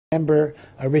Remember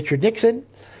Richard Nixon,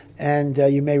 and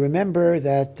you may remember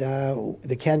that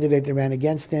the candidate that ran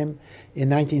against him in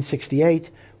 1968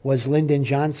 was Lyndon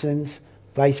Johnson's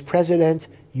vice president,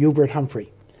 Hubert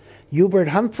Humphrey. Hubert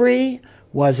Humphrey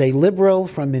was a liberal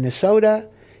from Minnesota.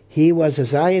 He was a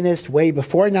Zionist way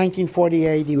before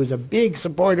 1948. He was a big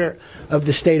supporter of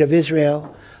the state of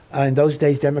Israel. In those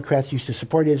days, Democrats used to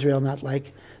support Israel, not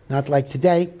like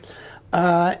today.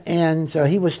 And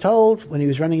he was told when he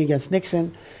was running against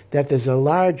Nixon that there's a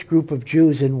large group of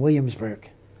Jews in Williamsburg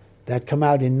that come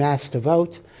out in mass to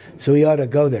vote, so he ought to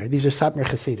go there. These are satmer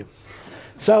Hasidim.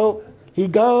 So he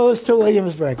goes to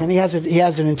Williamsburg, and he has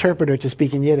an interpreter to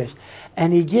speak in Yiddish,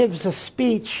 and he gives a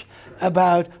speech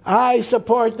about, I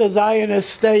support the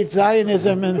Zionist state,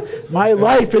 Zionism, and my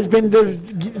life has been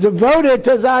devoted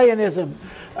to Zionism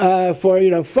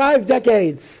for 5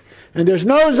 decades, and there's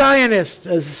no Zionist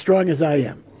as strong as I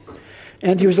am.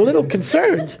 And he was a little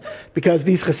concerned because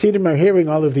these Hasidim are hearing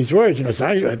all of these words,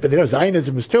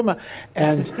 Zionism is tuma,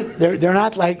 and they're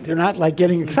not like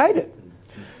getting excited.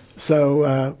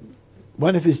 So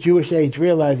one of his Jewish aides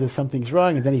realizes something's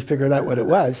wrong, and then he figured out what it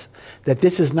was, that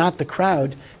this is not the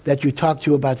crowd that you talk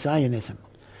to about Zionism.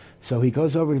 So he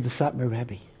goes over to the Satmer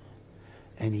Rebbe,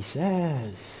 and he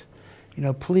says,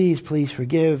 please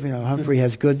forgive. Humphrey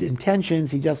has good intentions.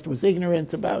 He just was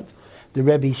ignorant about the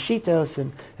Rebbe's shitos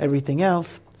and everything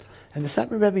else. And the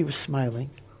Satmer Rebbe was smiling.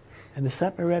 And the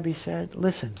Satmer Rebbe said,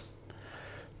 listen,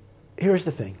 here's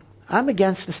the thing. I'm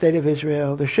against the state of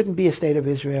Israel. There shouldn't be a state of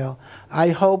Israel. I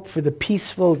hope for the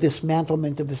peaceful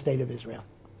dismantlement of the state of Israel.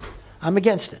 I'm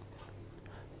against it.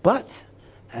 But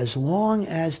as long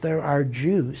as there are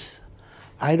Jews,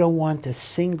 I don't want a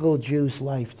single Jew's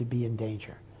life to be in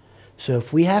danger. So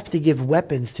if we have to give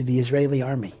weapons to the Israeli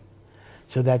army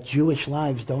so that Jewish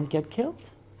lives don't get killed,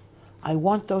 I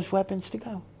want those weapons to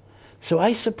go. So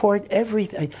I support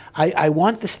everything. I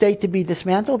want the state to be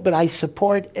dismantled, but I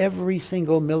support every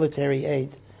single military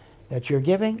aid that you're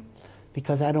giving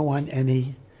because I don't want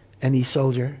any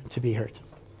soldier to be hurt.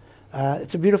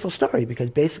 It's a beautiful story because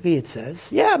basically it says,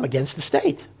 yeah, I'm against the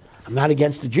state. I'm not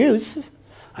against the Jews.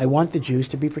 I want the Jews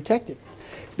to be protected.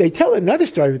 They tell another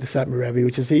story with the Satmer Rebbe,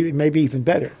 which is maybe even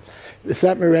better. The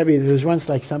Satmer Rebbe, there was once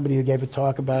somebody who gave a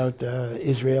talk about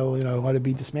Israel, ought to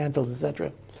be dismantled,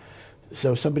 etc.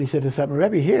 So somebody said to the Satmer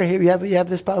Rebbe, here you have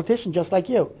this politician just like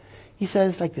you. He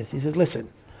says like this. He says, listen,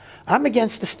 I'm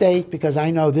against the state because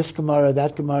I know this Gemara,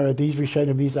 that Gemara, these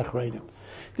Rishonim, these Achronim.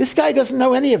 This guy doesn't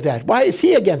know any of that. Why is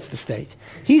he against the state?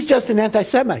 He's just an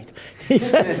anti-Semite. He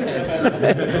says.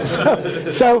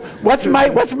 so what's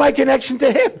my connection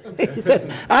to him? He says,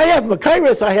 I have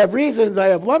Makairis, I have reasons, I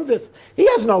have lumbus. He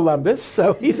has no lumbus,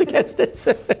 so he's against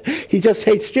it. He just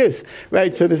hates Jews,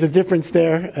 right? So there's a difference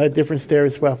there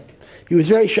as well. He was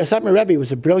very sharp. Satmer Rebbe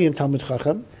was a brilliant Talmud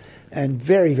Chacham and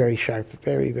very, very sharp,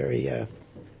 very, very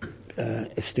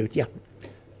astute. Yeah.